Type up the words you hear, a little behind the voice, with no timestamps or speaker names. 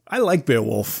I like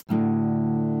Beowulf.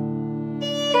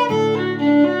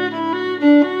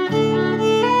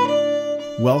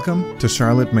 Welcome to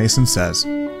Charlotte Mason Says.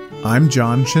 I'm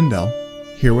John Schindel,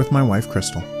 here with my wife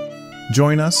Crystal.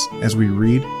 Join us as we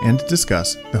read and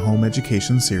discuss the Home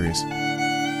Education series.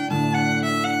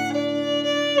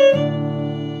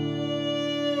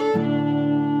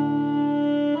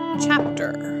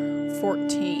 Chapter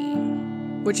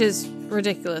 14, which is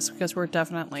ridiculous because we're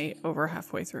definitely over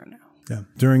halfway through now. Yeah.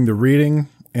 During the reading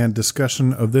and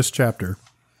discussion of this chapter,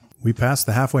 we passed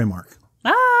the halfway mark.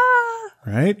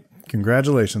 Right?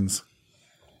 Congratulations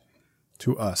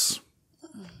to us.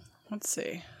 Let's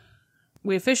see.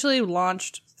 We officially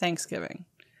launched Thanksgiving.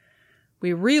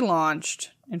 We relaunched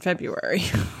in February.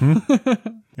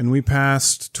 And we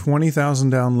passed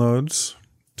 20,000 downloads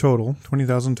total,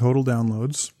 20,000 total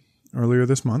downloads earlier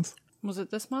this month. Was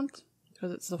it this month?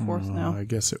 Because it's the 4th now. I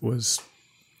guess it was,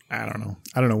 I don't know.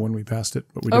 I don't know when we passed it,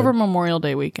 but we Over did. Memorial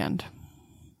Day weekend.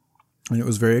 And it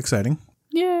was very exciting.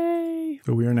 Yay!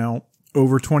 So we are now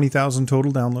over 20,000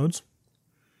 total downloads.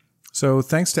 So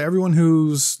thanks to everyone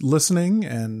who's listening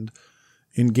and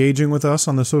engaging with us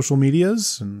on the social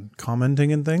medias and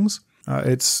commenting and things.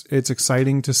 It's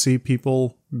exciting to see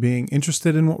people being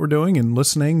interested in what we're doing and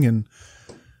listening and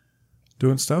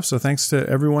doing stuff. So thanks to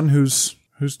everyone who's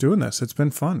doing this. It's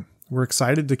been fun. We're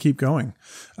excited to keep going.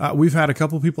 We've had a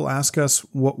couple people ask us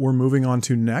what we're moving on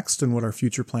to next and what our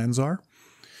future plans are.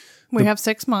 We have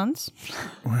 6 months.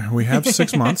 We have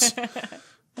 6 months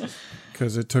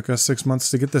because it took us 6 months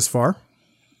to get this far.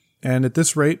 And at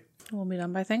this rate, We'll be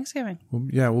done by Thanksgiving.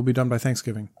 we'll be done by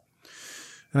Thanksgiving.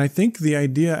 And I think the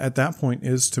idea at that point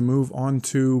is to move on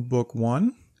to book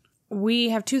 1. We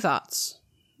have 2 thoughts.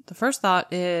 The first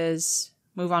thought is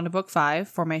move on to book 5,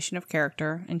 Formation of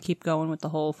Character, and keep going with the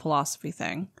whole philosophy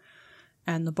thing.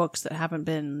 And the books that haven't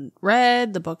been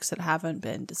read, the books that haven't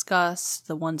been discussed,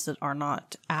 the ones that are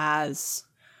not as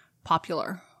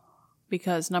popular.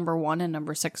 Because number 1 and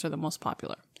number 6 are the most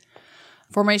popular.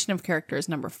 Formation of Character is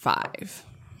number 5.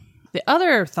 The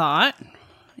other thought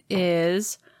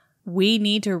is we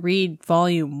need to read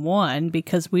volume 1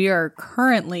 because we are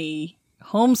currently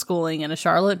homeschooling in a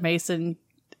Charlotte Mason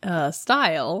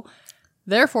style.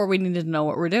 Therefore, we need to know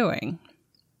what we're doing.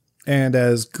 And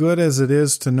as good as it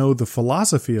is to know the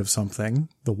philosophy of something,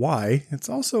 the why, it's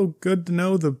also good to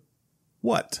know the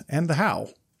what and the how.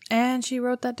 And she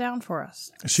wrote that down for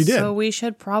us. She did. So we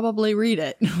should probably read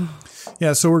it.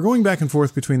 Yeah, so we're going back and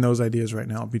forth between those ideas right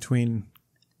now, between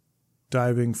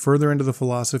diving further into the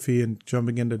philosophy and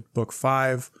jumping into book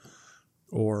 5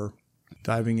 or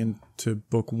diving into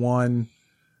book 1.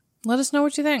 Let us know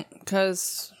what you think,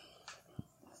 because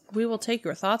we will take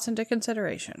your thoughts into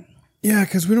consideration. Yeah,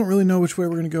 because we don't really know which way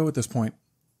we're going to go at this point.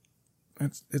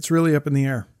 It's really up in the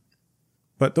air.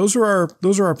 But those are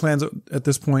our plans at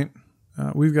this point.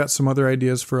 We've got some other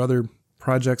ideas for other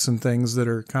projects and things that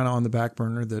are kind of on the back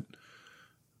burner that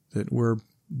we're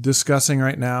discussing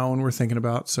right now and we're thinking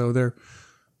about. So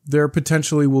there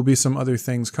potentially will be some other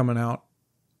things coming out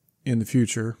in the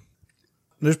future.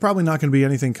 There's probably not going to be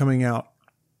anything coming out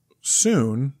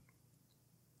soon,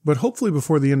 but hopefully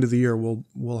before the end of the year,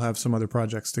 we'll have some other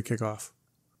projects to kick off.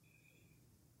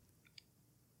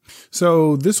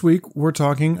 So this week, we're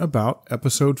talking about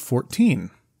episode 14.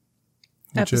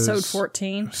 Episode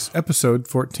 14? Episode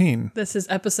 14. This is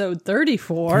episode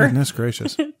 34. Goodness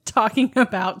gracious. Talking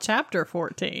about chapter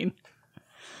 14.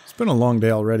 It's been a long day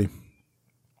already.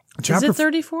 Is it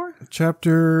 34?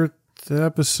 The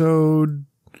episode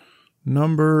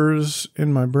numbers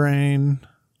in my brain.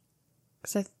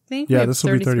 Because I think we have this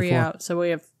will be 33 out, so we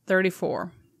have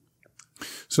 34.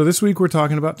 So this week we're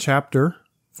talking about chapter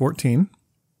 14,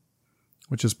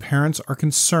 which is Parents Are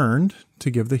Concerned to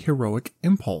Give the Heroic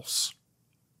Impulse.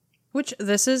 Which,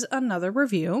 this is another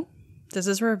review. This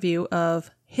is a review of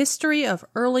History of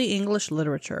Early English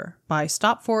Literature by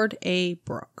Stopford A.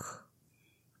 Brooke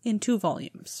in 2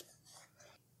 volumes.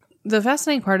 The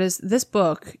fascinating part is this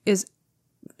book is,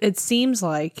 it seems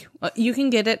like, you can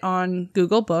get it on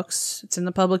Google Books. It's in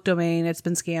the public domain. It's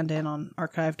been scanned in on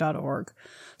archive.org.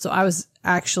 So I was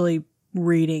actually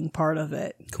reading part of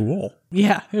it. Cool.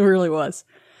 Yeah, it really was.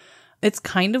 It's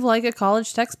kind of like a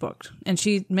college textbook, and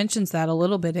she mentions that a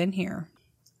little bit in here.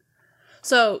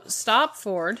 So,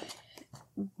 Stopford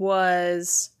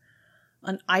was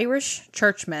an Irish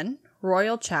churchman,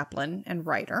 royal chaplain, and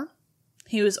writer.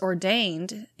 He was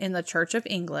ordained in the Church of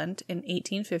England in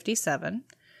 1857,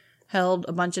 held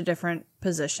a bunch of different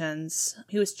positions.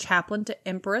 He was chaplain to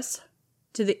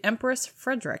the Empress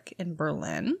Frederick in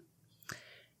Berlin.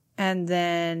 And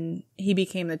then he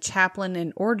became the chaplain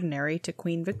in ordinary to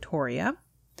Queen Victoria.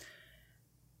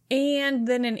 And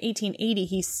then in 1880,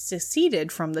 he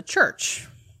seceded from the church,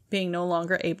 being no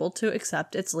longer able to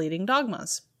accept its leading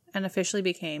dogmas, and officially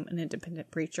became an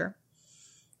independent preacher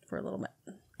for a little bit.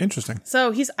 Interesting.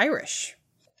 So he's Irish.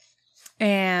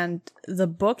 And the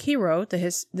book he wrote,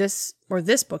 this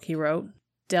book he wrote,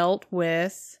 dealt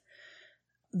with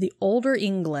the older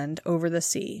England over the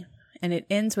sea. And it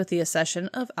ends with the accession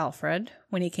of Alfred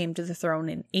when he came to the throne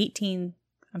in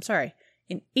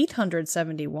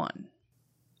 871.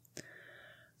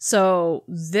 So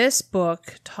this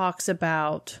book talks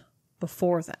about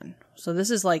before then. So this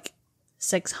is like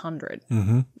 600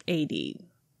 AD.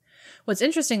 What's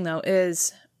interesting, though,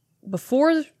 is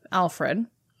before Alfred,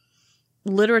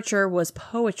 literature was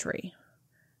poetry.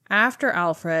 After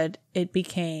Alfred, it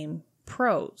became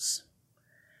prose.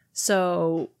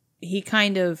 So he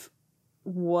kind of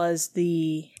was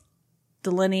the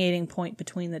delineating point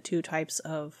between the two types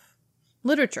of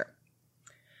literature.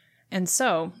 And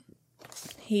so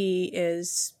he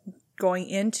is going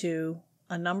into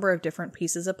a number of different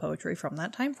pieces of poetry from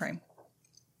that time frame.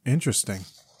 Interesting.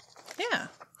 Yeah.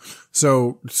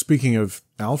 So, speaking of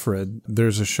Alfred,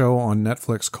 there's a show on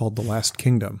Netflix called The Last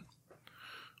Kingdom,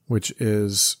 which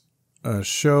is a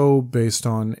show based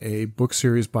on a book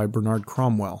series by Bernard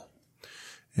Cromwell.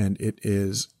 And it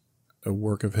is a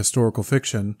work of historical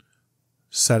fiction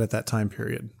set at that time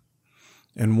period.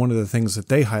 And one of the things that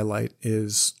they highlight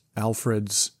is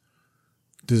Alfred's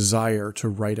desire to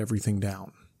write everything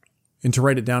down and to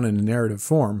write it down in a narrative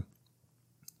form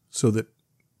so that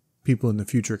people in the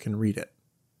future can read it.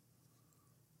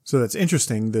 So that's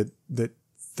interesting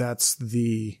that's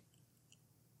the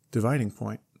dividing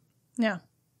point. Yeah.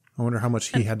 I wonder how much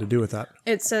he had to do with that.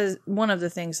 It says one of the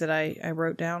things that I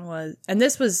wrote down was, and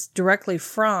this was directly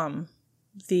from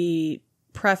the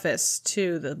preface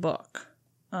to the book.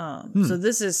 So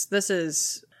this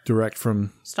is direct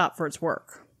from Stopford's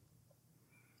work.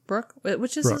 Brooke,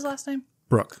 which is his last name?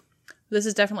 Brooke. This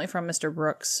is definitely from Mr.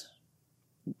 Brooke's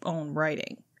own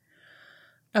writing.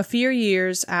 A few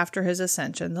years after his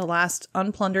ascension, the last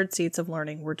unplundered seats of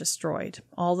learning were destroyed.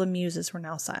 All the muses were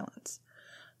now silenced.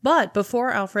 But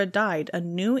before Alfred died, a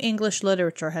new English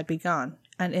literature had begun,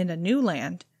 and in a new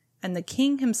land, and the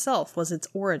king himself was its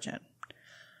origin.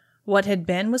 What had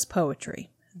been was poetry.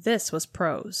 This was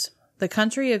prose. The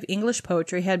country of English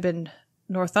poetry had been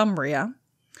Northumbria.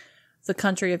 The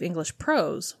country of English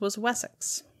prose was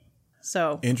Wessex.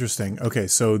 So interesting. Okay,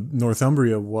 so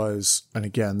Northumbria was, and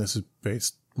again,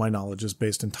 my knowledge is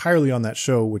based entirely on that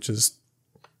show, which is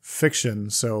fiction,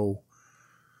 so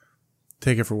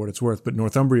take it for what it's worth. But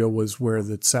Northumbria was where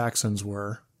the Saxons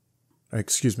were.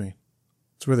 Excuse me.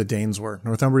 It's where the Danes were.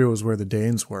 Northumbria was where the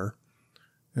Danes were.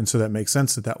 And so that makes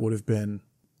sense that would have been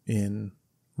in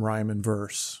rhyme and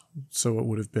verse. So it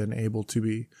would have been able to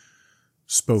be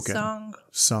spoken,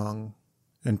 sung,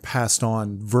 and passed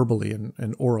on verbally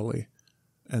and orally.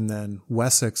 And then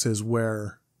Wessex is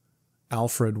where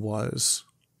Alfred was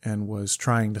and was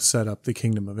trying to set up the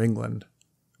Kingdom of England.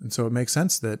 And so it makes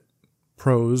sense that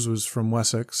prose was from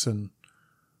Wessex and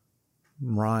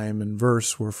rhyme and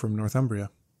verse were from Northumbria.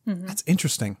 Mm-hmm. That's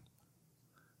interesting.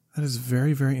 That is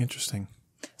very, very interesting.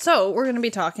 So we're going to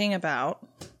be talking about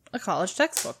a college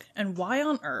textbook. And why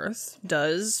on earth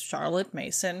does Charlotte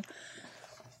Mason,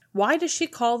 why does she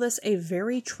call this a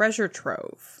very treasure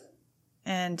trove?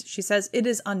 And she says, it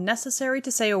is unnecessary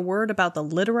to say a word about the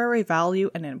literary value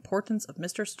and importance of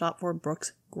Mr. Stopford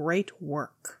Brooke's great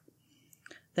work.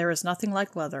 There is nothing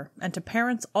like leather, and to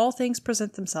parents all things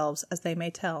present themselves as they may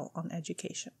tell on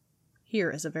education. Here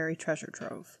is a very treasure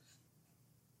trove.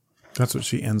 That's what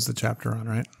she ends the chapter on,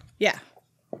 right? Yeah.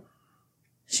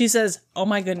 She says, oh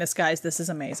my goodness, guys, this is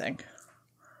amazing.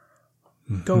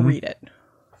 Mm-hmm. Go read it.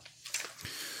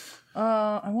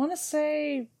 I want to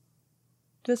say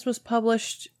this was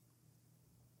published.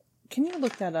 Can you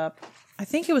look that up? I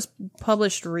think it was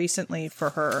published recently for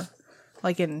her,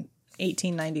 like in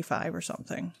 1895 or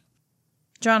something.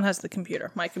 John has the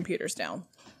computer. My computer's down.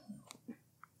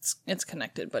 It's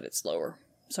connected, but it's lower,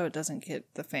 so it doesn't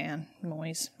get the fan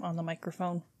noise on the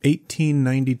microphone.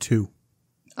 1892.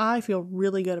 I feel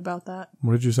really good about that.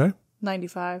 What did you say?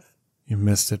 95. You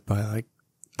missed it by like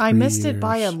 3 I missed years. it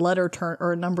by a letter turn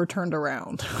or a number turned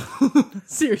around.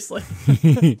 Seriously.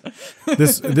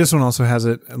 This one also has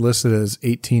it listed as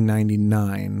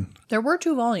 1899. There were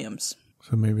 2 volumes.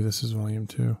 So maybe this is volume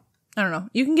 2. I don't know.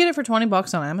 You can get it for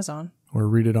 $20 on Amazon. Or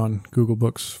read it on Google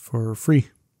Books for free.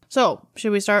 So,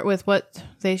 should we start with what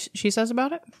she says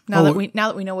about it? Now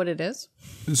that we know what it is?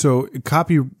 So,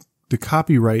 the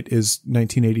copyright is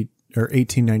 1980 or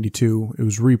 1892. It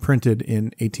was reprinted in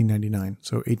 1899.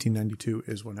 So 1892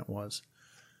 is when it was.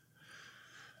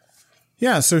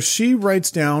 Yeah, so she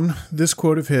writes down this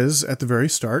quote of his at the very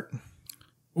start,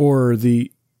 or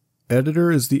the editor,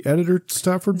 is the editor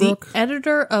Stafford Brook? The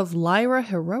editor of Lyra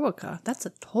Heroica. That's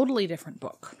a totally different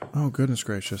book. Oh, goodness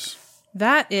gracious.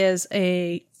 That is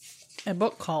a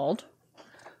book called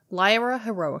Lyra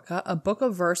Heroica, a book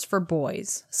of verse for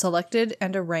boys, selected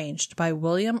and arranged by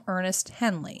William Ernest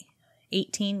Henley,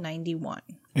 1891.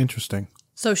 Interesting.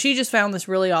 So she just found this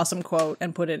really awesome quote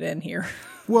and put it in here.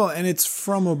 Well, and it's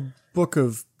from a book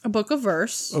of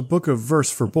verse. A book of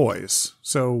verse for boys.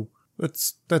 So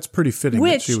that's pretty fitting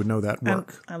that she would know that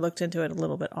work. I looked into it a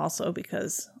little bit also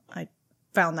because I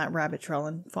found that rabbit trail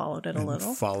and followed it a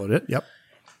little. Followed it, yep.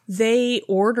 They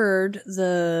ordered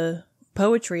the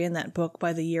poetry in that book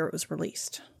by the year it was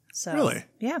released. So, really?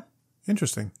 Yeah.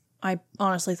 Interesting. I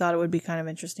honestly thought it would be kind of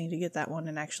interesting to get that one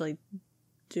and actually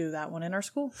do that one in our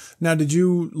school. Now, did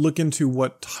you look into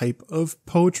what type of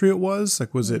poetry it was?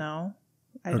 Like, was it? No,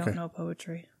 I don't know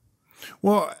poetry.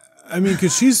 Well, I mean,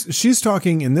 because she's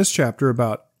talking in this chapter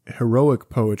about heroic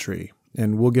poetry,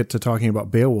 and we'll get to talking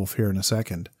about Beowulf here in a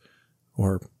second,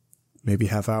 or maybe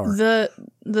half hour.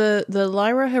 The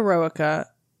Lyra Heroica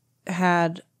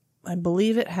had, I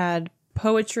believe it had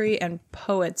poetry and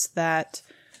poets that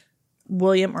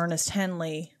William Ernest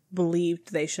Henley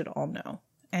believed they should all know.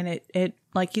 And it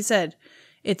like you said,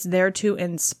 it's there to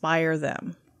inspire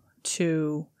them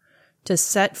to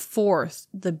set forth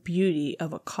the beauty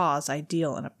of a cause,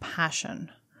 ideal, and a passion,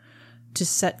 to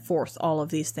set forth all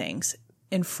of these things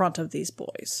in front of these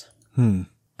boys. And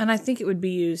I think it would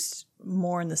be used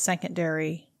more in the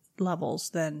secondary levels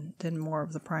than more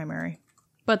of the primary.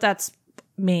 But that's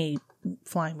me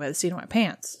flying by the seat of my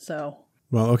pants, so...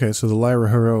 Well, okay, so the Lyra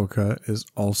Heroica is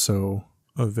also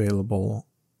available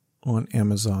on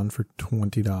Amazon for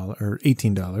 $20 or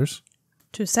 $18.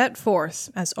 To set forth,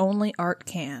 as only art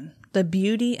can, the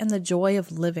beauty and the joy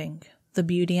of living, the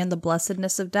beauty and the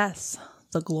blessedness of death,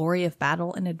 the glory of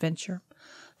battle and adventure,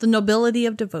 the nobility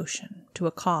of devotion to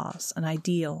a cause, an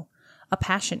ideal, a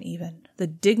passion even, the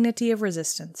dignity of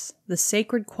resistance, the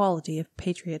sacred quality of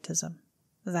patriotism.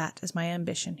 That is my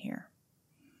ambition here.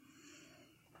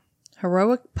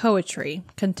 Heroic poetry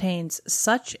contains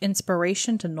such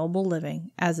inspiration to noble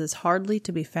living as is hardly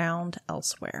to be found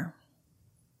elsewhere.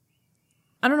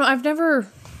 I don't know, I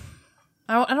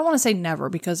don't want to say never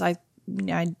because I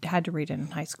had to read it in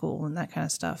high school and that kind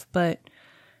of stuff, but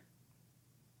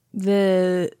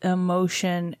the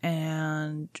emotion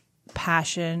and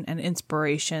passion and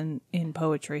inspiration in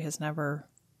poetry has never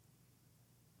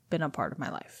been a part of my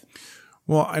life.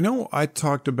 Well, I know I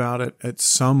talked about it at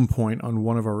some point on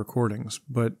one of our recordings,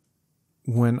 but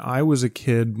when I was a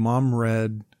kid, Mom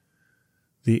read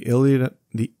the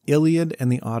Iliad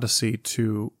and the Odyssey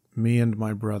to me and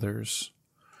my brothers,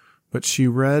 but she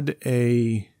read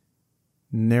a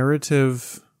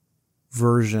narrative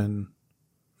version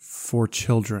for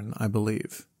children, I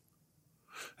believe.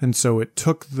 And so it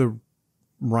took the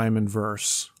rhyme and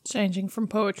verse. Changing from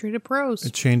poetry to prose.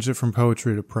 It changed it from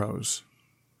poetry to prose.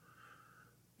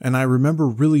 And I remember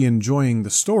really enjoying the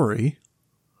story.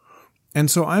 And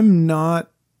so I'm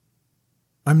not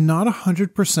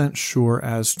 100% sure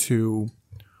as to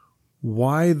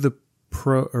why the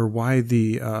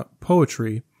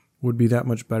poetry would be that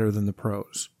much better than the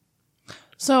prose.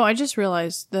 So I just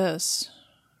remembered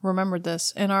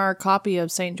this in our copy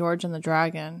of St. George and the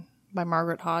Dragon by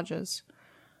Margaret Hodges.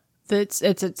 It's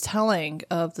a telling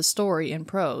of the story in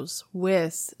prose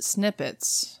with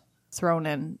snippets thrown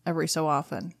in every so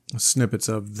often. Snippets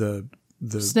of the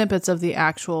snippets of the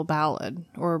actual ballad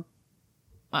or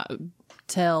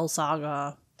tale,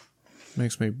 saga.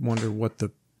 Makes me wonder what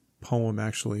the poem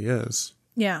actually is.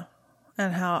 Yeah,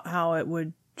 and how it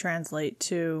would translate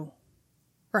to,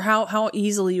 or how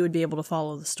easily you would be able to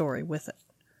follow the story with it.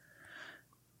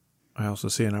 I also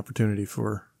see an opportunity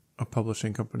for a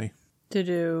publishing company to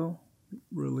do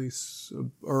release,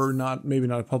 or maybe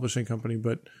not a publishing company,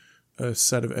 but a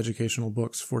set of educational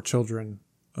books for children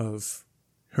of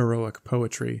heroic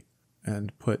poetry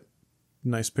and put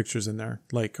nice pictures in there,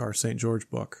 like our St. George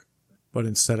book. But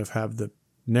instead of have the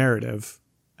narrative,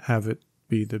 have it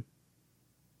be the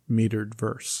metered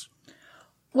verse.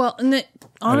 Well, and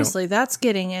honestly, that's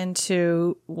getting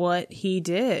into what he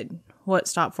did, what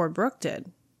Stopford Brooke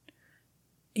did.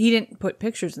 He didn't put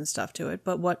pictures and stuff to it,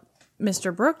 but what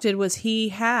Mr. Brooke did was he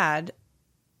had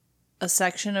a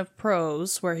section of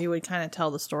prose where he would kind of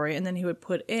tell the story, and then he would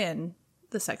put in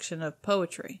the section of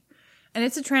poetry. And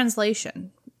it's a translation.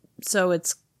 So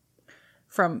it's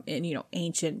from,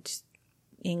 ancient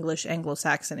English,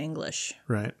 Anglo-Saxon English.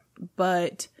 Right.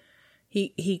 But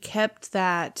he kept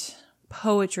that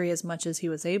poetry as much as he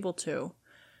was able to.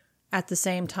 at the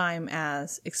same time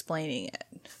as explaining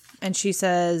it. And she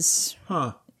says,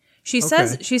 she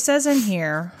says in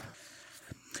here,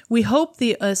 we hope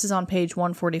this is on page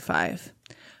 145.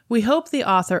 We hope the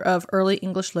author of early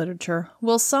English literature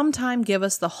will sometime give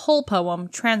us the whole poem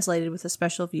translated with a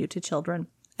special view to children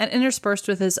and interspersed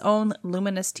with his own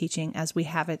luminous teaching as we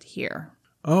have it here.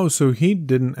 Oh, so he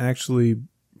didn't actually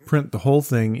print the whole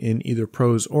thing in either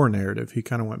prose or narrative. He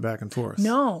kind of went back and forth.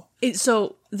 No.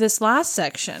 So this last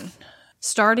section,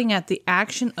 starting at the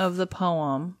action of the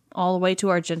poem all the way to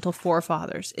our gentle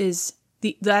forefathers,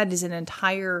 that is an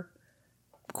entire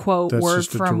quote, That's word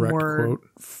just a from direct word, quote.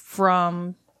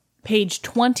 from page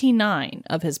 29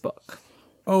 of his book.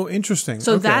 Oh, interesting.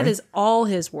 So Okay. that is all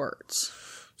his words.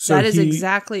 So that is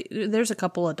exactly, there's a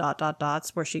couple of ...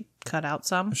 where she cut out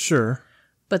some, Sure.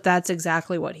 but that's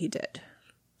exactly what he did.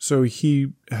 So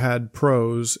he had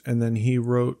prose, and then he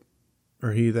wrote,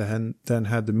 or he then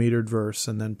had the metered verse,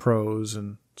 and then prose,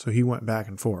 and so he went back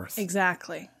and forth.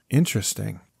 Exactly.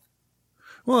 Interesting.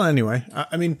 Well, anyway,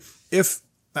 I mean,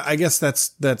 I guess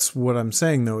that's what I'm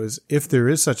saying, though, is if there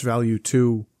is such value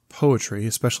to poetry,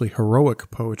 especially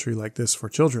heroic poetry like this for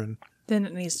children, Then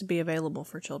it needs to be available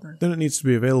for children. then it needs to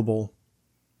be available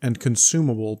and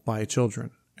consumable by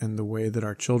children. And the way that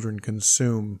our children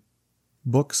consume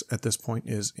books at this point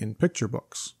is in picture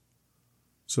books.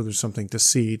 So there's something to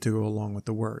see to go along with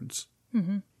the words.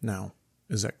 Mm-hmm. Now,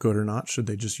 is that good or not? Should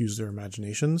they just use their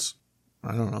imaginations?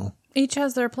 I don't know. Each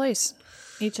has their place.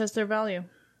 Each has their value.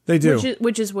 They do.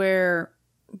 Which is where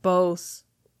both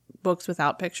books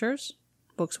without pictures,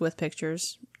 books with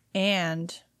pictures,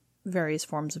 and various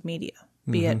forms of media,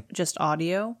 be it just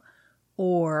audio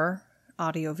or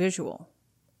audio-visual,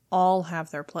 all have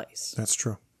their place. That's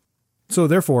true. So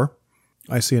therefore,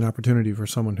 I see an opportunity for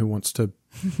someone who wants to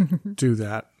do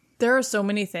that. There are so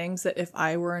many things that if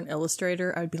I were an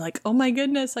illustrator, I'd be like, oh my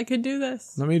goodness, I could do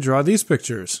this. Let me draw these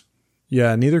pictures.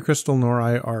 Yeah, neither Crystal nor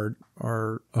I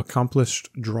are accomplished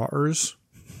drawers.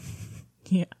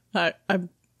 Yeah.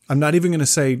 I'm not even going to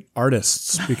say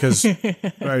artists because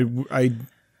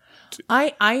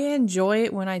I enjoy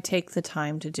it when I take the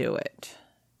time to do it,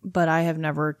 but I have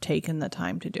never taken the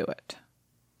time to do it,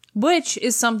 which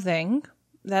is something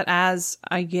that as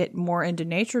I get more into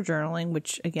nature journaling,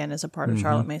 which again is a part of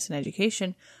Charlotte Mason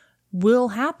education, will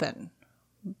happen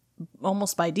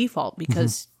almost by default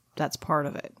because that's part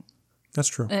of it. That's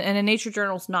true. And a nature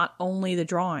journal is not only the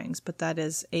drawings, but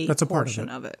that's a portion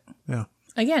of it. Yeah.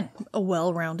 Again, a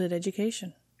well-rounded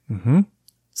education. Mm-hmm.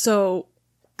 So,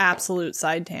 absolute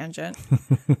side tangent.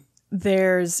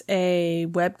 There's a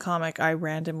webcomic I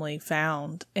randomly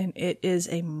found, and it is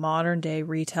a modern-day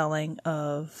retelling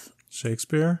of...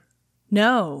 Shakespeare?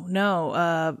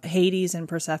 No. Hades and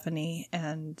Persephone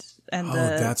and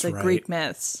the right. Greek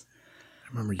myths. I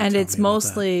remember you And telling it's me about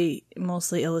that.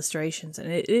 mostly illustrations,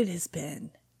 and it has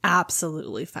been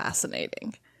absolutely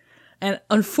fascinating. And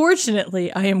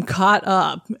unfortunately, I am caught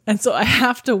up, and so I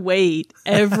have to wait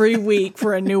every week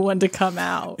for a new one to come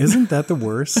out. Isn't that the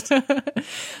worst?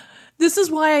 This is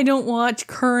why I don't watch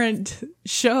current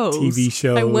shows. TV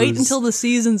shows. I wait until the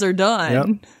seasons are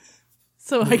done,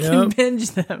 so I can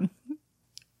binge them.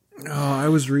 Oh, I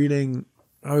was reading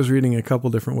a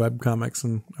couple different webcomics,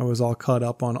 and I was all caught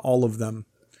up on all of them.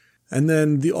 And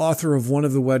then the author of one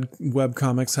of the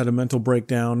webcomics had a mental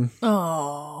breakdown.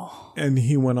 Oh. And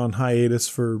he went on hiatus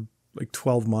for like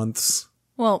 12 months.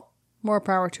 Well, more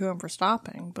power to him for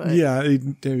stopping, but... Yeah,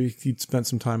 he'd spent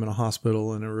some time in a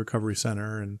hospital and a recovery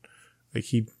center, and like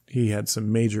he had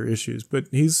some major issues. But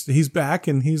he's back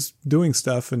and he's doing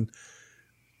stuff, and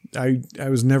I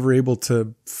was never able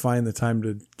to find the time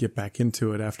to get back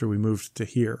into it after we moved to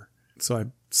here. So I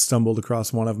stumbled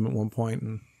across one of them at one point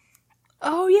and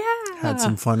oh yeah, had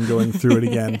some fun going through it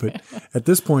again. But at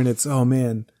this point, it's, oh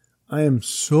man, I am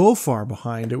so far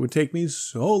behind. It would take me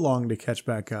so long to catch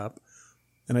back up.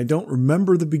 And I don't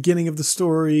remember the beginning of the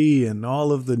story and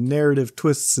all of the narrative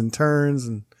twists and turns.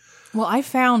 And well, I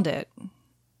found it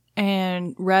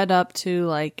and read up to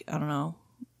like, I don't know,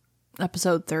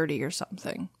 episode 30 or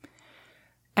something.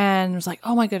 And was like,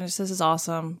 oh my goodness, this is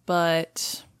awesome.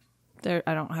 But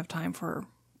I don't have time for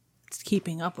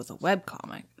keeping up with a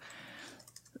webcomic.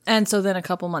 And so then a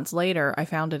couple months later, I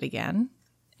found it again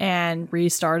and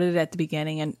restarted it at the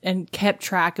beginning and kept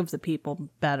track of the people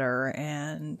better.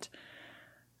 And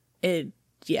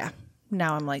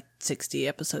now I'm like 60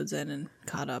 episodes in and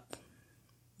caught up.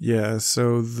 yeah,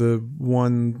 so the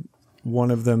one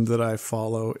of them that I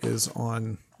follow is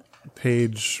on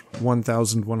page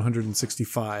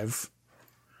 1165.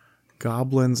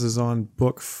 Goblins is on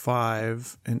book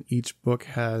 5, and each book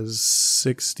has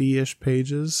 60-ish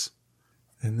pages.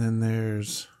 And then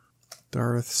there's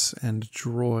Darths and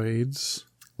Droids.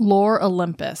 Lore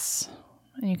Olympus.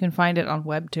 And you can find it on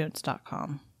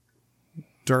webtoons.com.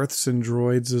 Darths and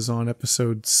Droids is on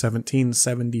episode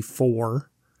 1774.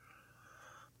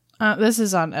 This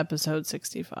is on episode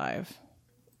 65.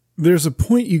 There's a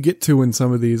point you get to in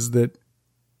some of these that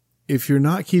if you're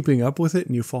not keeping up with it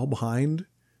and you fall behind,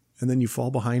 and then you fall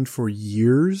behind for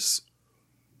years,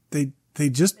 they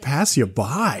just pass you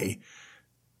by.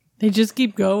 They just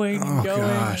keep going and going.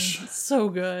 Gosh. It's so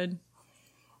good.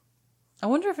 I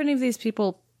wonder if any of these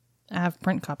people have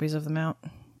print copies of them out.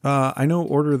 I know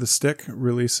Order of the Stick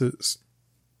releases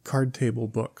card table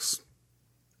books.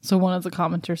 So one of the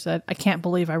commenters said, I can't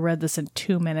believe I read this in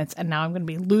 2 minutes, and now I'm going to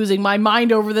be losing my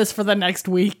mind over this for the next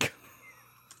week.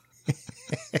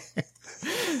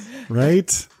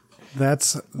 Right?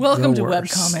 That's Welcome to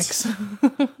worst.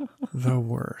 webcomics. The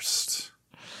worst.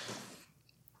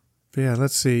 But yeah,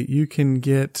 let's see. You can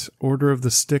get Order of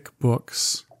the Stick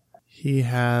books. He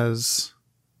has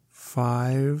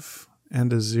 5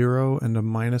 and a 0 and a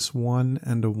 -1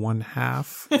 and a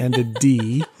 1/2 and a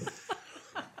D.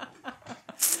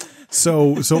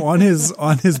 So on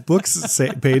his books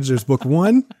page, there's book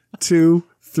 1, 2,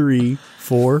 3,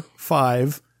 4,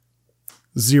 5,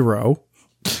 0,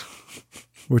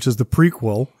 which is the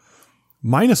prequel,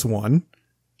 -1,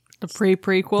 The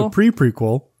pre-prequel. the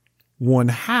pre-prequel,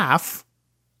 1/2,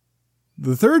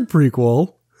 the third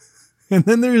prequel, and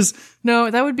then there's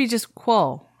No, that would be just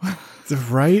qual. the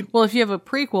right, Well, if you have a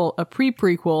prequel, a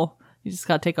pre-prequel, you just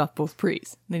got to take off both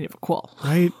pre's. Then you have a qual.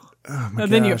 right. Oh my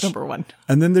And then you have gosh. number 1.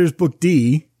 And then there's book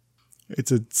D.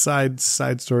 It's a side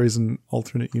stories and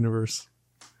alternate universe.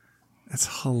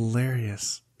 It's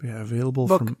hilarious. Yeah, available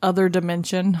Book from Other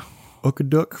Dimension.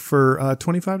 Okadook for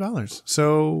 $25.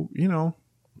 So,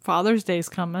 Father's Day's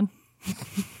coming.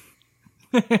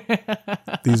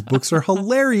 these books are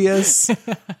hilarious.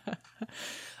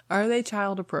 Are they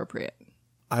child appropriate?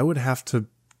 I would have to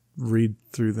read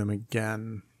through them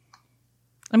again.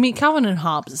 I mean, Calvin and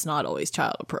Hobbes is not always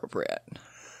child appropriate.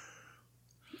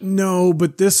 No,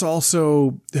 but this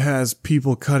also has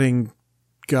people cutting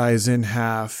guys in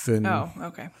half, and Oh,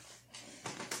 okay.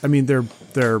 I mean they're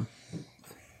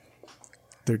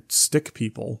stick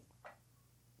people,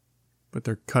 but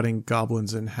they're cutting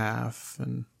goblins in half,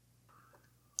 and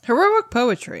Heroic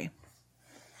poetry.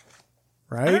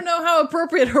 right. I don't know how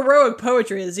appropriate heroic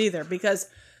poetry is either, because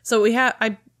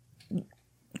I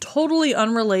totally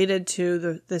unrelated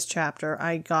to this chapter.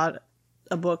 I got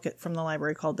a book from the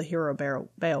library called The Hero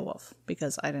Beowulf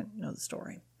because I didn't know the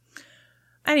story.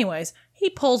 Anyways, he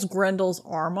pulls Grendel's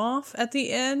arm off at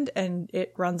the end and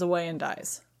it runs away and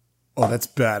dies. Oh, that's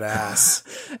badass.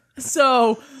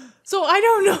 So I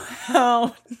don't know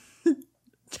how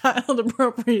child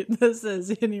appropriate this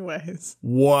is anyways.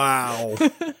 Wow.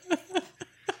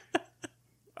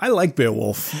 I like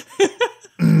Beowulf.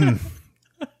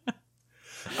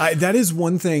 That is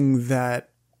one thing that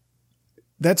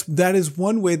is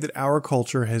one way that our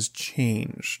culture has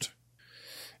changed.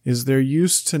 Is there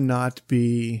used to not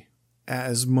be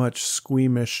as much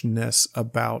squeamishness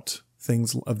about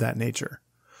things of that nature.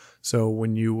 So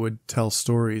when you would tell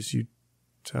stories, you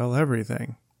tell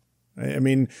everything. I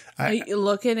mean,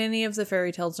 Look at any of the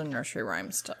fairy tales and nursery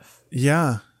rhyme stuff.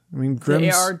 yeah. I mean, They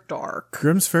are dark.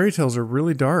 Grimm's fairy tales are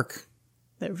really dark.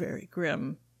 They're very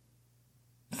grim.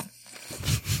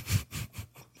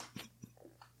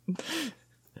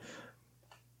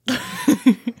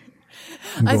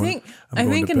 I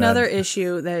think another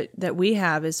issue that we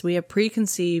have is we have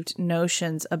preconceived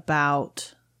notions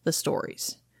about the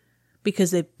stories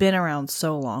because they've been around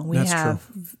so long.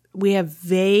 We have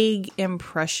vague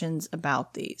impressions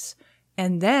about these.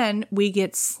 And then we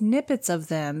get snippets of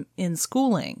them in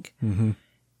schooling. Mm-hmm.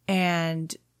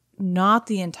 And not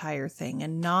the entire thing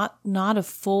and not a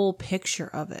full picture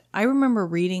of it. I remember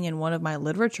reading in one of my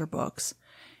literature books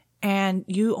and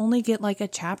you only get like a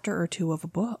chapter or two of a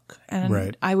book. And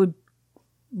right. I would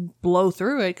blow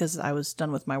through it because I was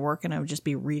done with my work and I would just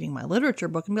be reading my literature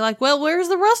book and be like, well, where's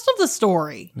the rest of the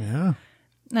story? Yeah.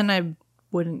 And I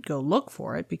wouldn't go look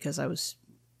for it because I was,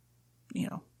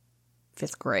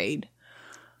 5th grade.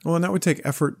 Well, and that would take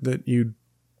effort that you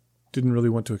didn't really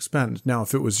want to expend. Now,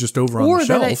 if it was just over on the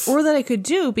shelf. Or that I could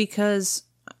do because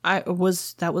that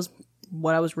was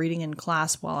what I was reading in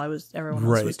class while everyone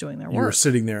else was doing their work. You were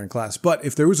sitting there in class. But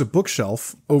if there was a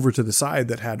bookshelf over to the side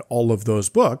that had all of those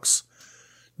books,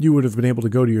 you would have been able to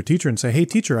go to your teacher and say, hey,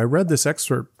 teacher, I read this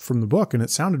excerpt from the book and it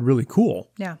sounded really cool.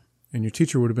 Yeah. And your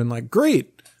teacher would have been like,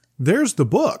 great, there's the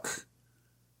book.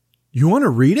 You want to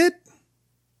read it?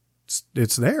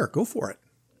 It's there. Go for it.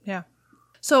 Yeah.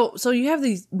 So you have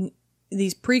these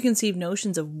these preconceived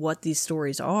notions of what these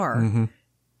stories are. Mm-hmm.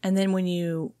 And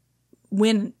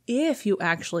then if you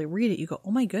actually read it, you go,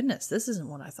 oh my goodness, this isn't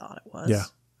what I thought it was. Yeah.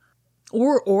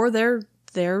 Or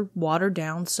they're watered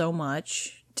down so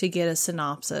much to get a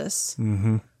synopsis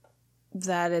Mm-hmm.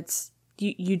 that it's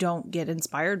you don't get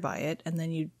inspired by it, and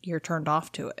then you're turned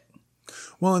off to it.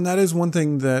 Well, and that is one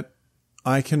thing that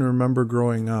I can remember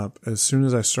growing up. As soon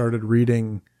as I started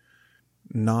reading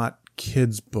not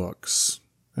kids' books,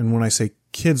 and when I say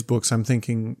kids' books, I'm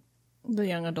thinking The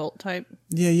young adult type.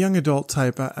 yeah, young adult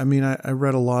type. I mean, I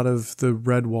read a lot of the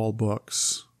Redwall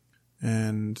books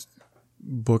and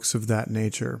books of that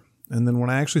nature. And then when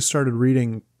I actually started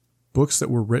reading books that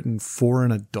were written for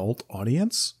an adult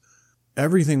audience,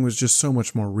 everything was just so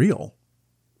much more real.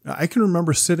 I can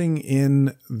remember sitting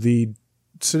in the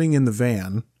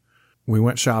van. We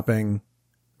went shopping,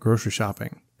 grocery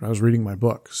shopping. I was reading my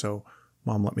book, so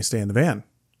Mom let me stay in the van.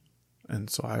 And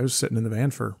so I was sitting in the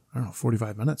van for,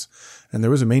 45 minutes. And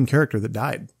there was a main character that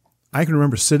died. I can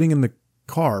remember sitting in the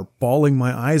car, bawling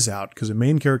my eyes out because a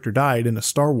main character died in a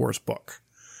Star Wars book.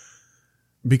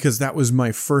 Because that was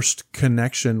my first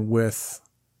connection with,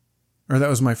 or that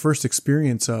was my first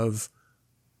experience of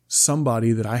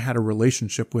somebody that I had a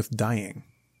relationship with dying.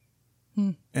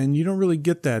 And you don't really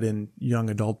get that in young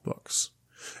adult books.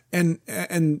 And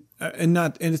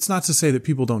it's not to say that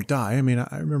people don't die. I mean,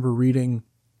 I remember reading,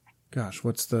 gosh,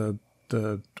 what's the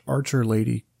Archer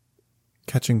lady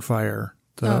catching fire?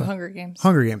 Hunger Games.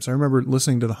 Hunger Games. I remember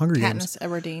listening to the Hunger Games. Katniss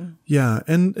Everdeen. Yeah,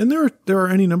 and there are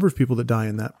any number of people that die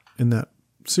in that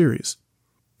series,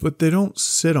 but they don't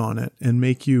sit on it and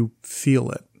make you feel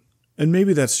it. And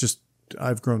maybe that's just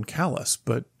I've grown callous,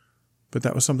 but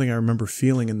that was something I remember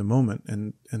feeling in the moment.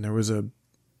 And there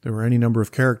were any number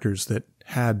of characters that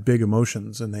had big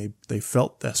emotions, and they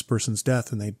felt this person's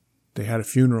death, and they had a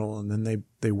funeral, and then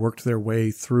they worked their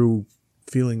way through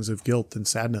feelings of guilt and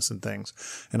sadness and things.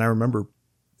 And I remember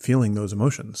feeling those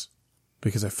emotions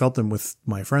because I felt them with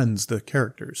my friends, the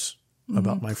characters,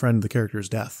 about my friend, the character's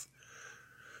death.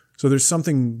 So there's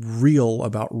something real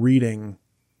about reading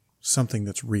something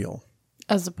that's real.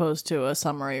 As opposed to a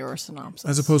summary or a synopsis.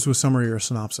 As opposed to a summary or a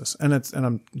synopsis. And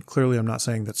I'm not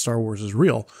saying that Star Wars is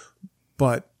real,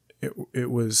 but it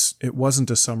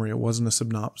wasn't a summary, it wasn't a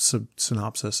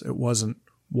synopsis, it wasn't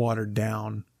watered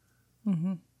down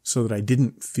so that I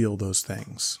didn't feel those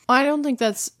things. I don't think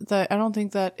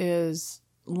that is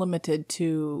limited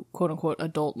to quote unquote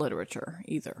adult literature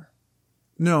either.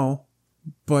 No,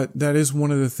 but that is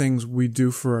one of the things we do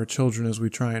for our children as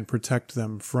we try and protect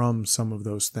them from some of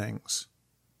those things.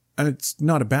 And it's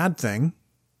not a bad thing.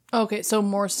 Okay, so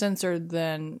more censored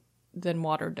than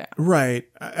watered down. Right.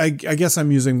 I guess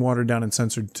I'm using watered down and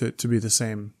censored to be the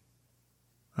same,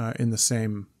 in the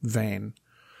same vein,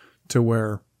 to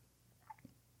where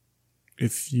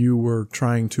if you were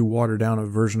trying to water down a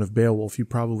version of Beowulf, you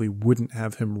probably wouldn't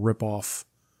have him rip off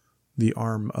the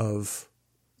arm of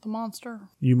the monster.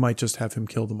 You might just have him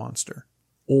kill the monster.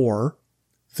 Or,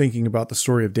 thinking about the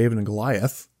story of David and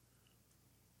Goliath,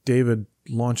 David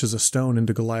launches a stone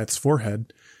into Goliath's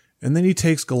forehead, and then he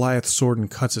takes Goliath's sword and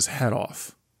cuts his head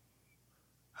off.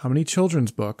 How many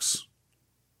children's books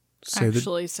say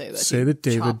that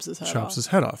David chops his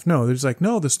head off? No, there's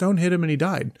no, the stone hit him and he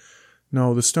died.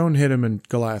 No, the stone hit him and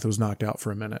Goliath was knocked out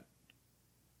for a minute.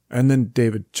 And then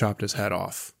David chopped his head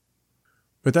off.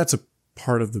 But that's a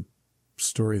part of the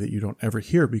story that you don't ever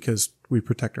hear because we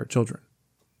protect our children.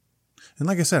 And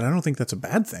like I said, I don't think that's a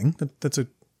bad thing.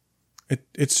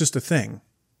 It's just a thing.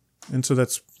 And so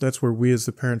that's where we as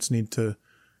the parents need to,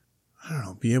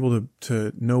 be able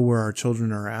to know where our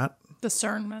children are at.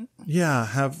 Discernment.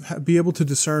 Yeah, be able to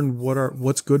discern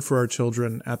what's good for our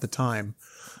children at the time,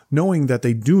 knowing that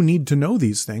they do need to know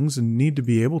these things and need to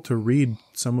be able to read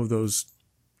some of those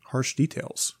harsh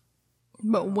details.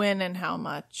 But when and how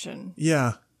much and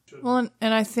yeah. Well,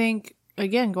 and I think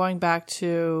again going back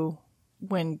to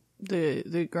when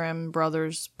the Grimm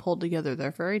brothers pulled together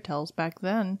their fairy tales back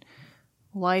then,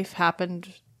 life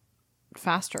happened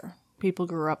faster. People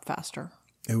grew up faster.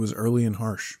 It was early and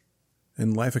harsh,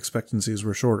 and life expectancies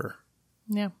were shorter.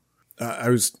 Yeah. I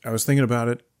was thinking about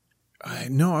it. I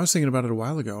was thinking about it a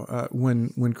while ago.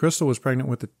 When Crystal was pregnant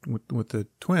with the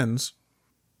twins,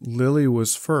 Lily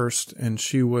was first, and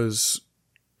she was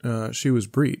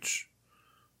breech,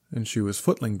 and she was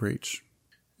footling breech,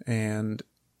 and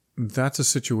that's a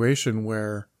situation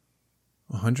where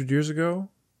 100 years ago,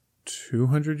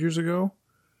 200 years ago,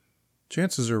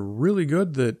 chances are really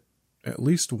good that at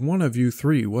least one of you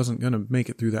three wasn't going to make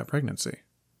it through that pregnancy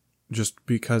just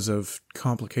because of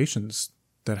complications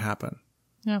that happen.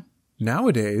 Yeah.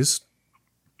 Nowadays,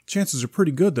 chances are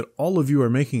pretty good that all of you are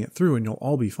making it through and you'll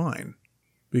all be fine.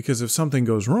 Because if something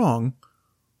goes wrong,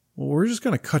 well, we're just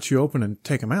going to cut you open and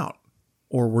take them out.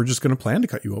 Or we're just going to plan to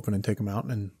cut you open and take them out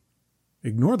and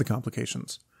ignore the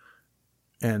complications.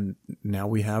 And now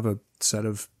we have a set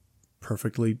of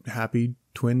perfectly happy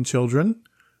twin children.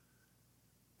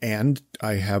 And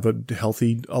I have a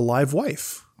healthy, alive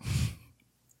wife.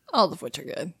 All of which are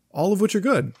good. All of which are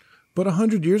good. But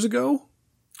 100 years ago,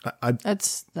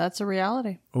 That's a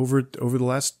reality. over the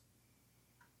last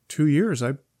 2 years,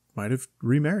 I might have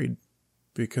remarried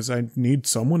because I need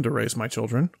someone to raise my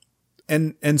children.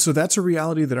 And so that's a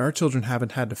reality that our children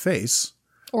haven't had to face.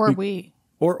 Or we.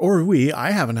 Or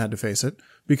I haven't had to face it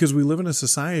because we live in a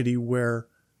society where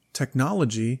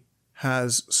technology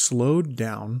has slowed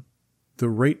down the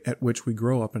rate at which we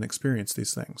grow up and experience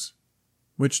these things.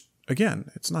 Which, again,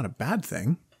 it's not a bad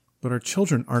thing, but our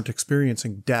children aren't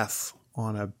experiencing death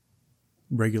on a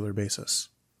regular basis.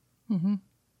 Mm-hmm.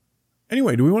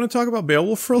 Anyway, do we want to talk about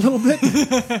Beowulf for a little bit?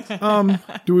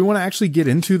 Do we want to actually get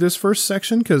into this first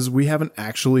section? Because we haven't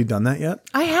actually done that yet.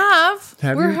 I have.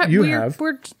 Have you? You have.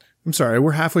 I'm sorry,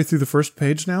 we're halfway through the first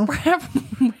page now?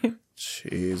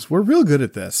 Jeez, we're real good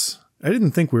at this. I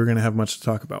didn't think we were going to have much to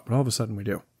talk about, but all of a sudden we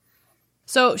do.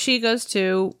 So she goes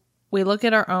to, we look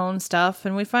at our own stuff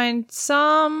and we find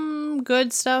some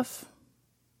good stuff,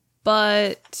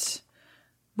 but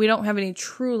we don't have any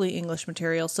truly English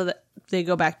material, so that they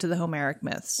go back to the Homeric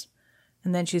myths.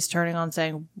 And then she's turning on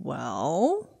saying,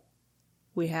 well,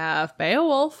 we have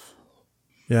Beowulf.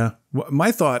 Yeah.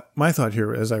 My thought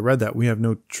here as I read that, we have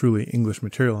no truly English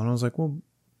material. And I was like, well,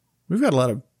 we've got a lot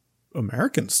of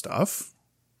American stuff.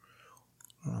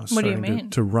 What do you mean?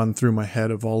 To run through my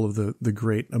head of all of the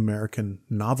great American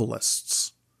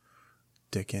novelists.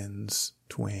 Dickens,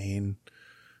 Twain,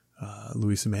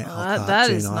 Louisa May Alcott,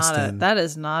 Jane Austen. That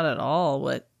is not at all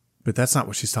what... But that's not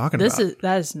what she's talking about.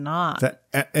 That is not.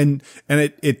 And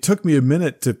it took me a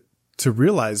minute to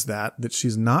realize that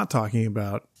she's not talking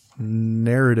about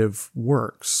narrative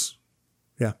works.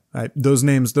 Yeah, those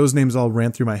names all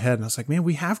ran through my head, and I was like, man,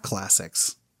 we have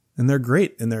classics, and they're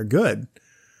great and they're good,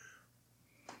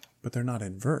 but they're not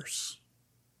in verse.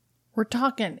 We're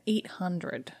talking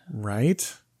 800,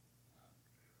 right?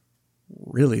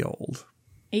 Really old.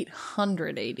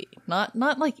 880, not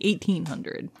like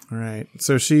 1800. Right.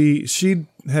 So she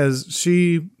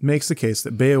makes the case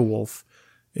that Beowulf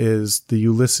is the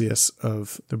Ulysses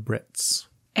of the Brits.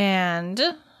 And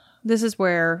this is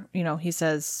where, she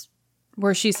says,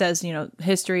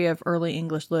 history of early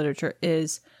English literature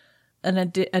is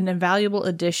an invaluable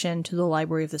addition to the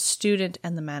library of the student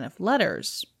and the man of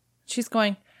letters. She's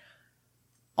going,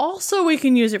 also we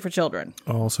can use it for children.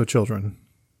 Also children.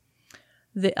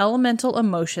 The elemental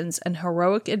emotions and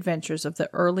heroic adventures of the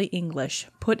early English,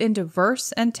 put into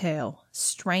verse and tale,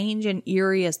 strange and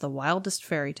eerie as the wildest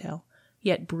fairy tale,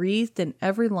 yet breathed in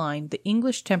every line the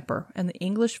English temper and the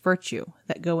English virtue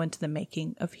that go into the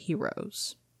making of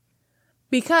heroes.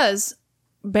 Because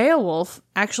Beowulf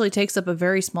actually takes up a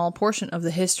very small portion of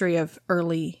the history of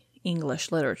early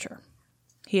English literature.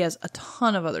 He has a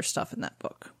ton of other stuff in that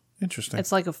book. Interesting.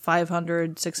 It's like a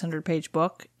 500, 600 page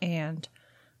book, and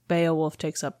Beowulf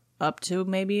takes up to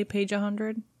maybe page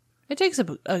 100. It takes up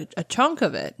a chunk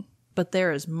of it, but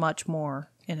there is much more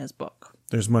in his book.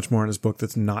 There's much more in his book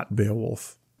that's not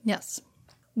Beowulf. Yes.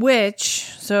 Which,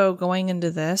 so going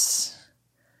into this,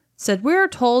 said, we are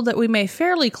told that we may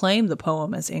fairly claim the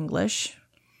poem as English.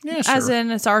 Yeah, sure. As in,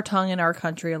 it's our tongue and our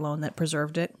country alone that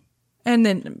preserved it. And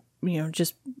then,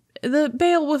 just, the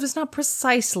Beowulf is not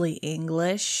precisely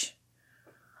English.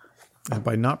 And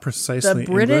by not precisely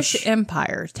the British English,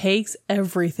 Empire takes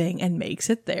everything and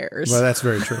makes it theirs. Well, that's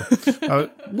very true.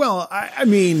 I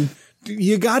mean,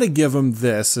 you got to give them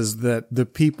this, is that the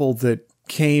people that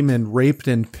came and raped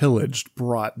and pillaged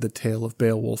brought the tale of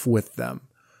Beowulf with them.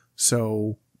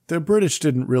 So the British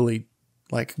didn't really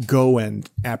go and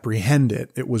apprehend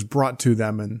it. It was brought to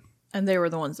them, and they were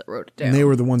the ones that wrote it down. And they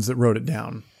were the ones that wrote it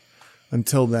down.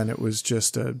 Until then, it was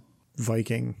just a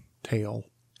Viking tale.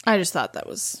 I just thought that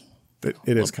was...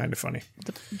 It is kind of funny.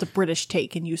 The British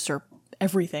take and usurp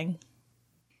everything.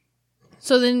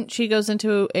 So then she goes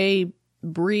into a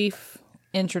brief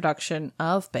introduction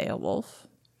of Beowulf.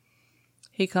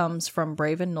 He comes from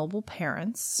brave and noble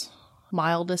parents.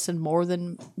 Mildest and more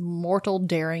than mortal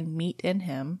daring meet in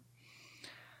him.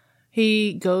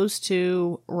 He goes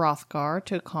to Hrothgar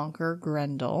to conquer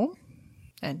Grendel.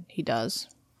 And he does.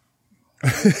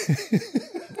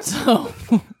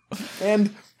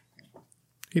 And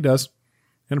he does.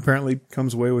 And apparently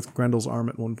comes away with Grendel's arm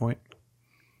at one point.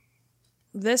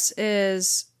 This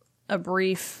is a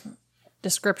brief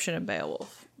description of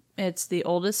Beowulf. It's the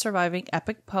oldest surviving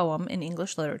epic poem in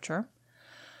English literature.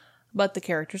 But the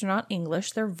characters are not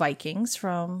English. They're Vikings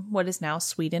from what is now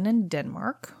Sweden and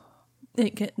Denmark.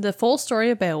 The full story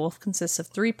of Beowulf consists of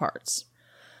 3 parts.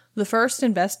 The first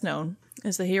and best known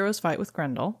is the hero's fight with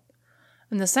Grendel.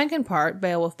 In the second part,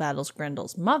 Beowulf battles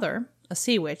Grendel's mother, a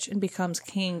sea witch, and becomes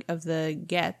king of the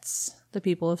Geats, the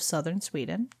people of southern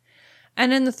Sweden.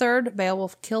 And in the third,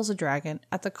 Beowulf kills a dragon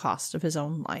at the cost of his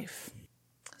own life.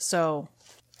 So,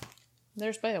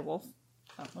 there's Beowulf.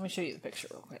 Oh, let me show you the picture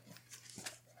real quick.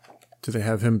 Do they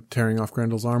have him tearing off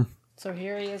Grendel's arm? So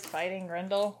here he is fighting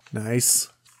Grendel. Nice.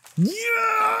 Yes!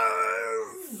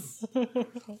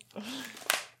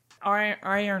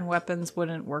 Iron weapons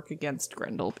wouldn't work against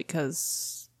Grendel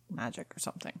because magic or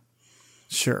something.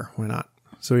 Sure, why not?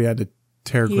 So he had to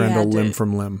tear Grendel limb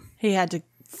from limb. He had to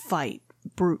fight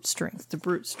brute strength to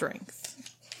brute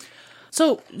strength.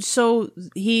 So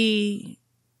she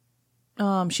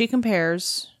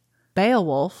compares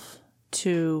Beowulf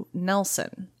to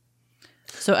Nelson.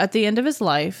 So at the end of his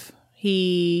life,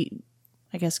 he,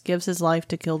 I guess, gives his life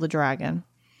to kill the dragon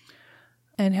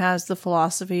and has the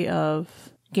philosophy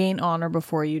of gain honor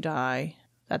before you die.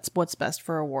 That's what's best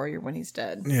for a warrior when he's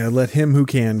dead. Yeah, let him who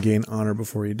can gain honor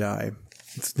before you die.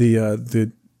 It's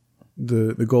the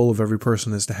goal of every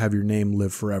person is to have your name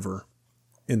live forever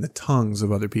in the tongues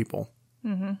of other people.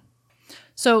 Mm-hmm.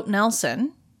 So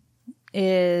Nelson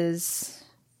is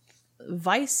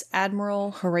Vice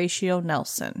Admiral Horatio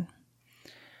Nelson.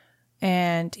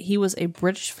 And he was a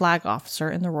British flag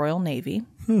officer in the Royal Navy,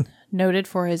 noted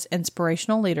for his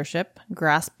inspirational leadership,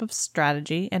 grasp of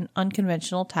strategy, and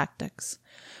unconventional tactics,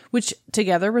 which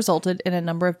together resulted in a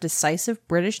number of decisive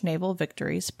British naval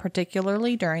victories,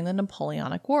 particularly during the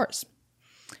Napoleonic Wars.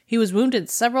 He was wounded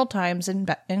several times in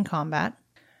combat,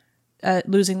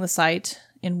 losing the sight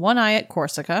in one eye at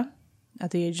Corsica at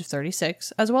the age of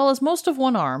 36, as well as most of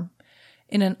one arm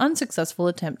in an unsuccessful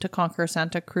attempt to conquer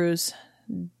Santa Cruz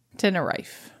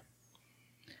Tenerife.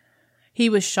 He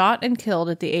was shot and killed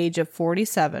at the age of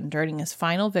 47 during his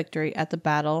final victory at the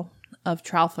Battle of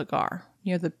Trafalgar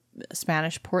near the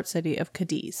Spanish port city of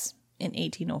Cadiz in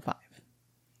 1805.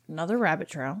 Another rabbit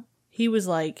trail. He was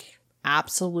like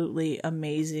absolutely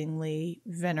amazingly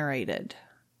venerated.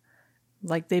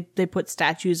 Like they put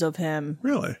statues of him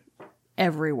Really?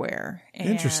 everywhere. And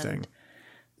Interesting.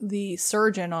 the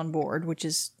surgeon on board, which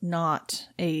is not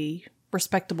a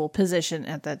respectable position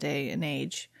at that day and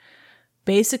age,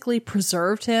 basically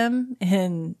preserved him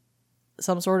in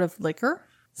some sort of liquor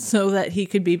so that he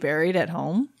could be buried at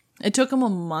home. It took him a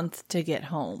month to get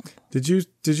home. Did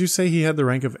you say he had the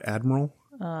rank of admiral?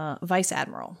 Vice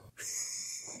Admiral.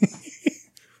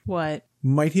 What?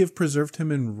 Might he have preserved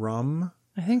him in rum?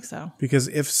 I think so. Because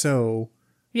if so,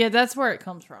 Yeah, that's where it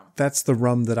comes from. that's the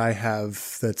rum that I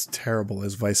have that's terrible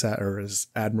as as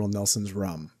Admiral Nelson's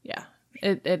rum. Yeah,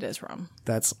 it is rum.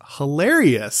 That's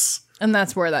hilarious. And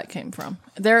that's where that came from.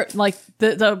 There, like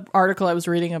the article I was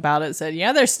reading about it said,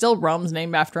 yeah, there's still rums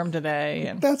named after him today.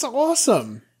 And That's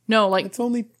awesome. no, like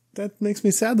That makes me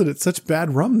sad that it's such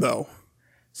bad rum though.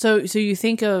 so you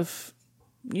think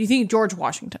George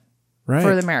Washington Right.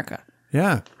 for America.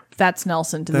 Yeah. That's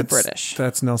Nelson to the British.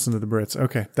 That's Nelson to the Brits.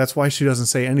 Okay. That's why she doesn't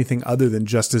say anything other than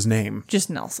just his name. Just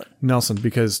Nelson. Nelson,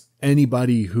 because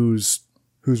anybody who's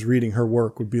reading her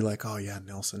work would be like, oh yeah,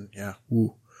 Nelson. Yeah.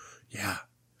 Ooh. Yeah.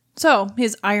 So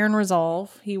his iron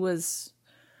resolve, he was,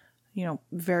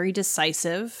 very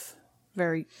decisive,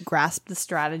 very grasped the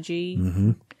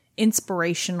strategy,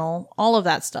 inspirational, all of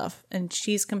that stuff. And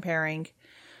she's comparing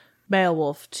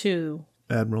Beowulf to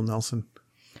Admiral Nelson.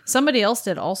 somebody else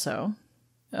did also.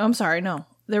 I'm sorry, no.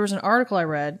 There was an article I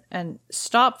read, and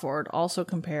Stopford also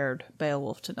compared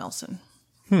Beowulf to Nelson.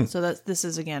 So this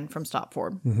is again from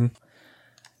Stopford. Mm-hmm.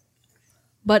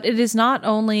 But it is not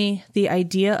only the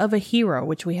idea of a hero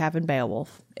which we have in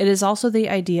Beowulf. It is also the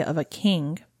idea of a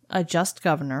king, a just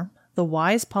governor, the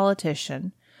wise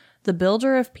politician, the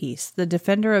builder of peace, the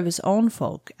defender of his own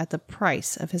folk at the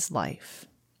price of his life.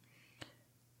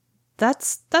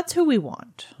 That's who we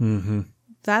want. Mm-hmm.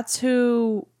 That's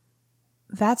who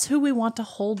we want to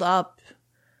hold up.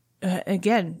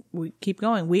 Again, we keep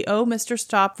going. We owe Mr.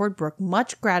 Stopford Brooke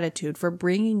much gratitude for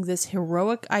bringing this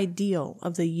heroic ideal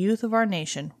of the youth of our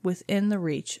nation within the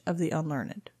reach of the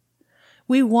unlearned.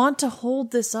 We want to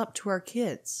hold this up to our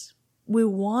kids. We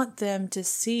want them to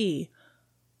see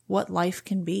what life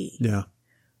can be. Yeah.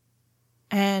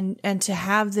 And to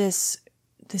have this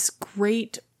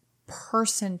great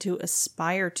person to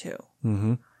aspire to.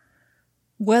 Mm-hmm.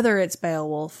 Whether it's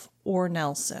Beowulf or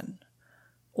Nelson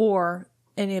or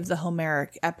any of the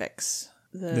Homeric epics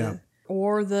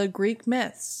or the Greek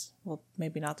myths. Well,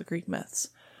 maybe not the Greek myths.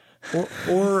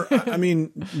 Or I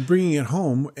mean, bringing it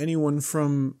home, anyone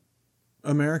from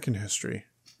American history,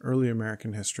 early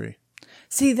American history.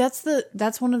 See, that's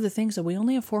one of the things that we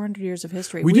only have 400 years of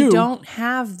history. We don't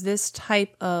have this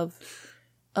type of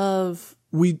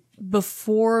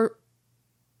before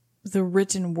the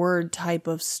written word type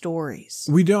of stories.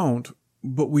 We don't,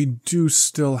 but we do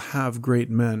still have great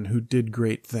men who did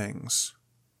great things.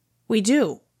 We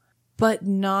do, but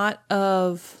not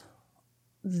of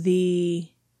the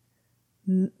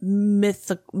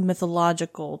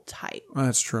mythological type.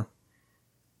 That's true.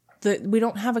 We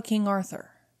don't have a King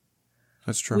Arthur.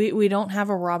 That's true. We don't have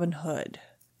a Robin Hood.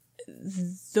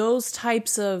 Those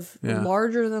types of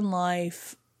larger than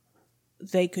life,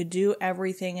 they could do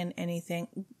everything and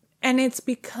anything. And it's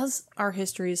because our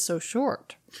history is so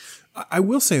short. I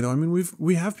will say, though, I mean,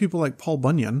 we have people like Paul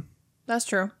Bunyan. That's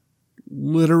true.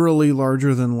 Literally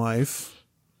larger than life.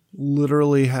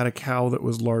 Literally had a cow that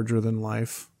was larger than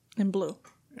life. And blue.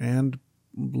 And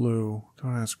blue.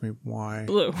 Don't ask me why.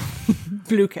 Blue.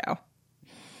 Blue cow.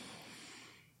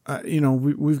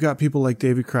 We've got people like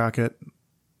Davy Crockett.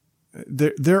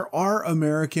 There are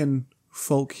American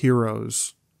folk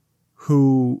heroes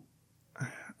who,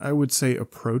 I would say,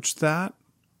 approach that.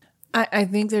 I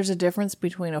think there's a difference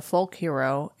between a folk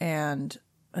hero and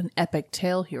an epic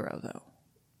tale hero, though.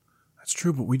 That's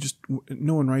true, but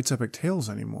no one writes epic tales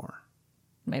anymore.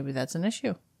 Maybe that's an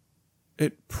issue.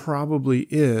 It probably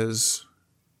is.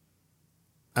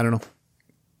 I don't know.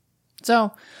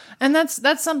 So, and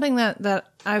that's something that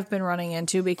I've been running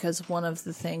into, because one of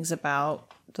the things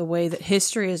about the way that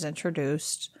history is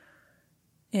introduced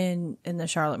in the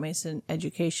Charlotte Mason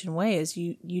education way is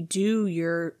you do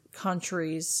your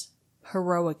country's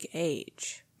heroic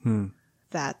age.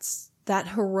 That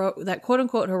quote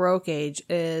unquote heroic age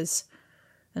is,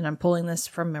 and I'm pulling this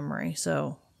from memory,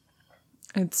 so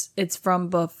it's from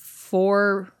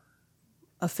before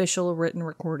official written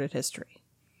recorded history.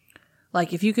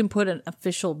 Like, if you can put an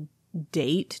official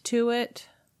date to it,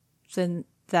 then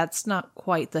that's not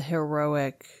quite the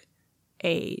heroic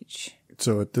age.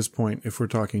 So at this point, if we're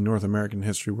talking North American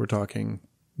history, we're talking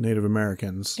Native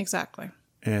Americans. Exactly.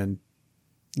 And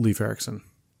Leif Erikson.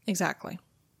 Exactly.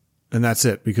 And that's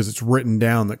it, because it's written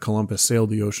down that Columbus sailed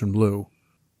the ocean blue.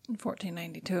 In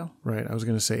 1492. Right. I was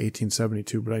going to say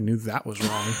 1872, but I knew that was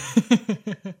wrong.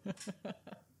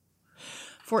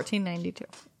 1492.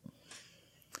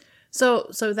 So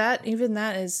that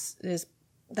is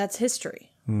that's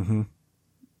history. Mm-hmm.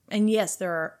 And yes,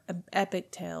 there are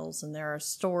epic tales and there are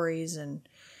stories and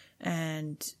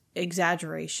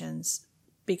exaggerations,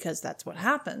 because that's what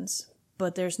happens.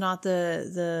 But there's not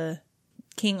the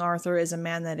King Arthur is a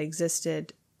man that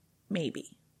existed,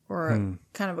 maybe, or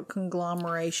kind of a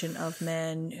conglomeration of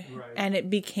men, right. And it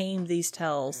became these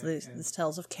tales, these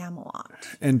tales of Camelot.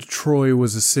 And Troy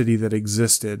was a city that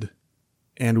existed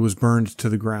and was burned to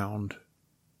the ground.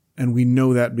 And we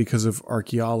know that because of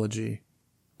archaeology,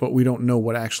 but we don't know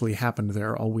what actually happened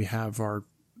there. All we have are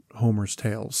Homer's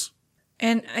tales.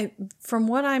 And from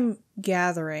what I'm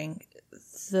gathering,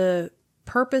 the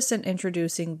purpose in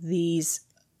introducing these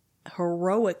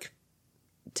heroic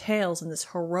tales in this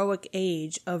heroic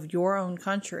age of your own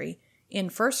country in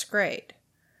first grade,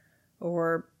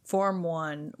 or Form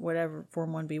 1, whatever,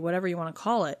 Form 1B, whatever you want to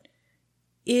call it,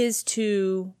 is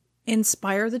to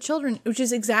inspire the children, which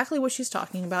is exactly what she's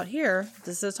talking about here.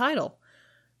 This is the title.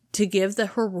 To give the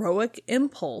heroic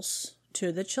impulse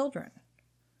to the children,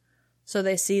 so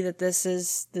they see that this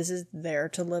is there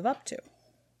to live up to.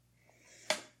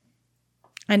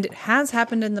 And it has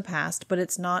happened in the past, but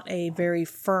it's not a very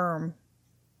firm.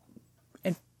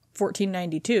 In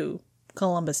 1492,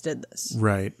 Columbus did this.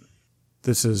 Right.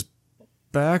 This is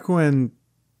back when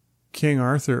King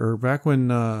Arthur, or back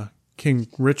when King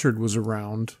Richard was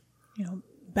around.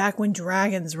 Back when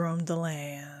dragons roamed the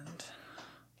land.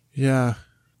 Yeah.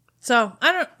 So,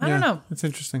 I don't know. It's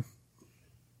interesting.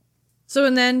 So,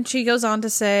 and then she goes on to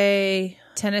say,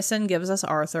 Tennyson gives us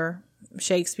Arthur,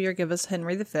 Shakespeare gives us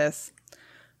Henry V,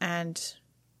 and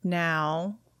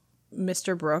now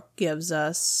Mr. Brooke gives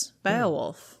us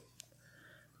Beowulf.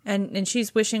 And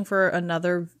she's wishing for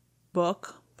another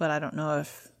book, but I don't know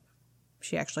if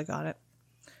she actually got it.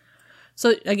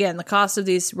 So, again, the cost of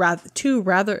these two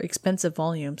rather expensive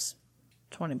volumes,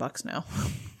 $20 now.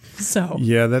 So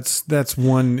yeah, that's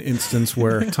one instance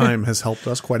where time has helped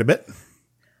us quite a bit.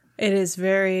 It is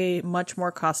very much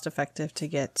more cost effective to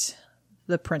get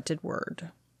the printed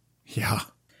word. Yeah.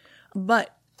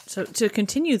 But so to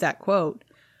continue that quote,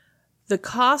 the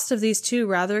cost of these two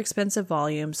rather expensive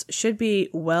volumes should be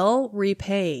well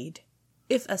repaid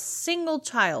if a single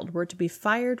child were to be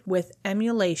fired with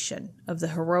emulation of the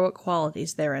heroic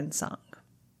qualities therein sung.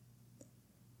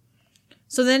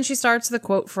 So then she starts the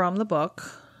quote from the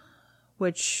book,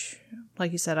 which,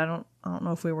 like you said, I don't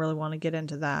know if we really want to get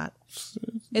into that.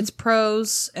 It's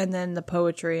prose and then the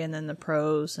poetry and then the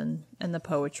prose and the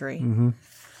poetry,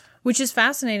 which is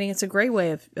fascinating. It's a great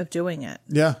way of doing it.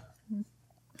 Yeah.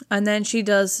 And then she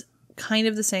does kind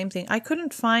of the same thing. I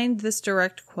couldn't find this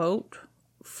direct quote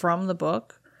from the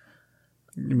book.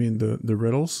 You mean the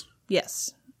riddles?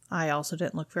 Yes. I also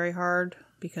didn't look very hard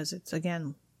because it's,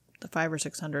 again, the 500 or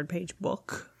 600 page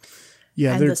book.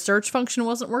 Yeah. And the search function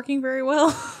wasn't working very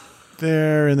well.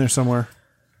 They're in there somewhere.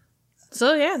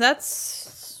 So yeah,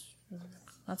 that's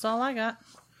all I got.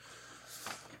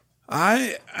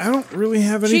 I don't really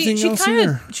have anything else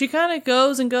here. She kind of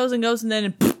goes and goes and goes, and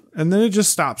then it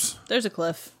just stops. There's a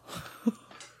cliff.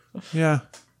 Yeah,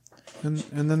 and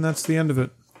then that's the end of it.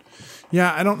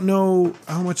 Yeah, I don't know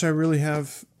how much I really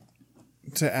have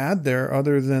to add there,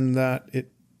 other than that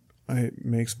it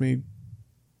makes me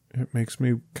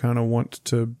kind of want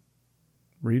to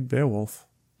read Beowulf.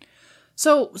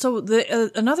 So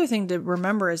the another thing to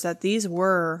remember is that these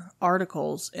were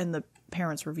articles in the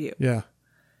Parents' Review. Yeah.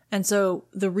 And so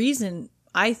the reason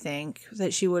I think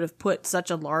that she would have put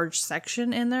such a large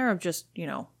section in there of just,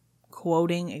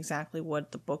 quoting exactly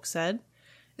what the book said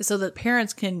is so that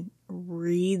parents can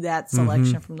read that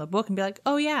selection from the book and be like,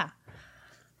 oh, yeah.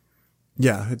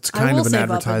 Yeah, it's kind of an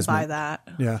advertisement. Buy that.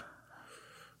 Yeah.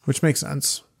 Which makes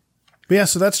sense. But yeah,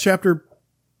 so that's chapter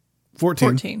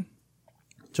 14.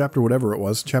 Chapter whatever it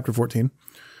was, chapter 14.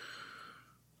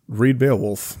 Read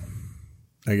Beowulf,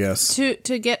 I guess. To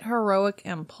get heroic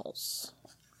impulse.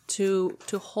 To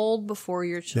hold before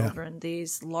your children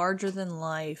these larger than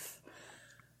life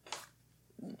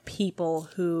people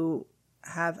who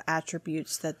have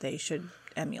attributes that they should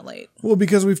emulate. Well,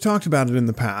 because we've talked about it in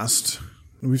the past.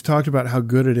 We've talked about how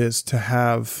good it is to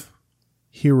have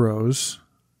heroes,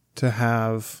 to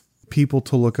have people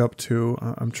to look up to.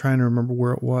 I'm trying to remember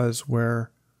where it was,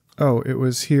 it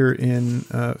was here in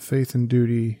Faith and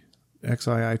Duty,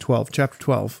 XII 12, chapter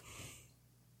 12,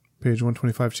 page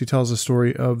 125. She tells the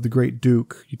story of the great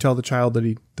Duke. You tell the child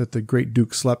that the great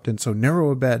Duke slept in so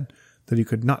narrow a bed that he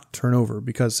could not turn over,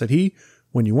 because, said he,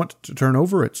 when you want to turn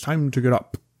over, it's time to get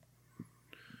up.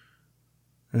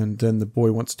 And then the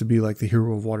boy wants to be like the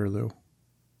hero of Waterloo.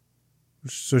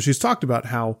 So she's talked about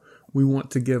how we want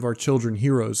to give our children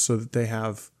heroes so that they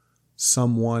have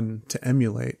someone to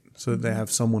emulate, so that they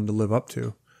have someone to live up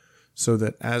to, so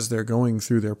that as they're going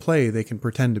through their play, they can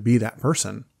pretend to be that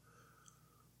person,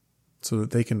 so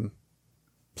that they can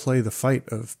play the fight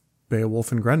of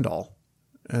Beowulf and Grendel.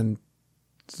 And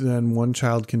then one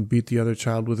child can beat the other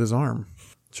child with his arm.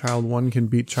 Child 1 can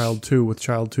beat child 2 with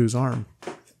child 2's arm.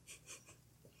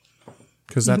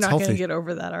 Because that's healthy. You're not going to get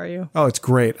over that, are you? Oh, it's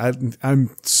great. I'm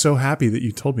so happy that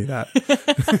you told me that.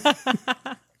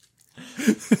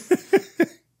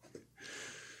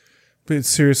 But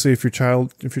seriously, if your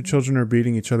children are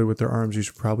beating each other with their arms, you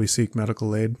should probably seek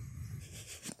medical aid.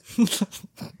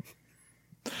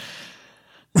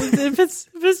 If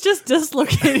it's just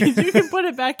dislocated, you can put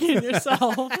it back in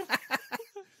yourself.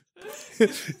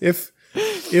 If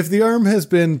the arm has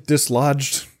been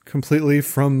dislodged completely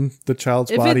from the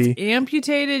child's body, if it's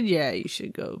amputated, yeah, you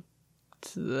should go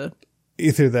to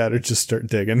either that or just start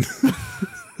digging.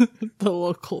 The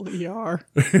local ER.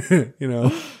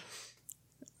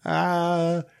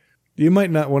 You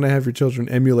might not want to have your children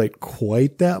emulate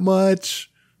quite that much.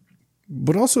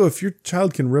 But also, if your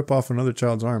child can rip off another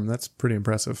child's arm, that's pretty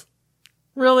impressive.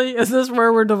 Really? Is this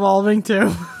where we're devolving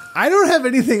to? I don't have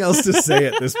anything else to say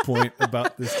at this point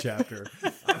about this chapter.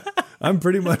 I'm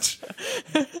pretty much...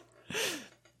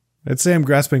 I'd say I'm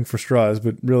grasping for straws,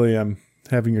 but really I'm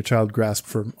having your child grasp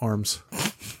for arms.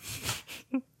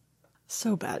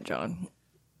 So bad, John.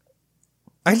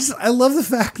 I love the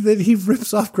fact that he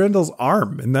rips off Grendel's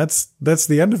arm, and that's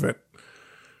the end of it.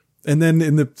 And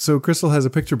then so Crystal has a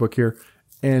picture book here,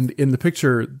 and in the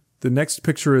picture, the next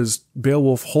picture is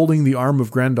Beowulf holding the arm of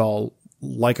Grendel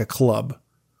like a club,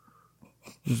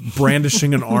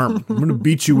 brandishing an arm. I'm going to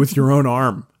beat you with your own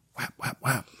arm. Whap, whap,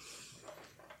 whap.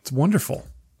 It's wonderful.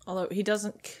 Although he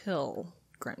doesn't kill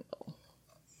Grendel.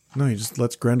 No, he just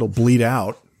lets Grendel bleed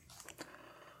out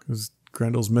because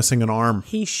Grendel's missing an arm.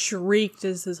 He shrieked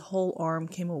as his whole arm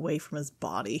came away from his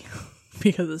body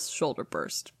because his shoulder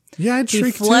burst. Yeah, I'd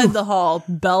shriek too. He fled the hall,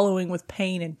 bellowing with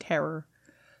pain and terror.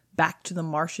 Back to the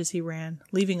marshes he ran,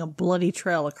 leaving a bloody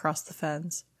trail across the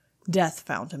fens. Death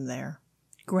found him there.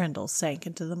 Grendel sank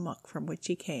into the muck from which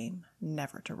he came,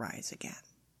 never to rise again.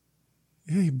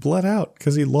 Yeah, he bled out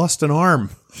because he lost an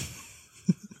arm.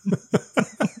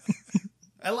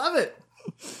 I love it.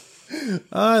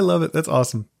 I love it. That's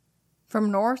awesome. From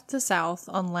north to south,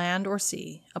 on land or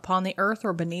sea, upon the earth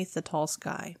or beneath the tall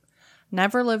sky,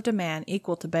 never lived a man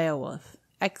equal to Beowulf,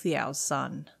 Ecgtheow's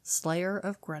son, slayer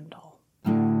of Grendel.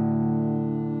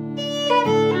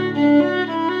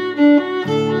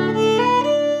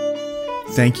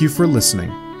 Thank you for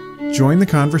listening. Join the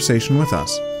conversation with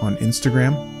us on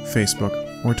Instagram,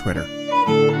 Facebook, or Twitter.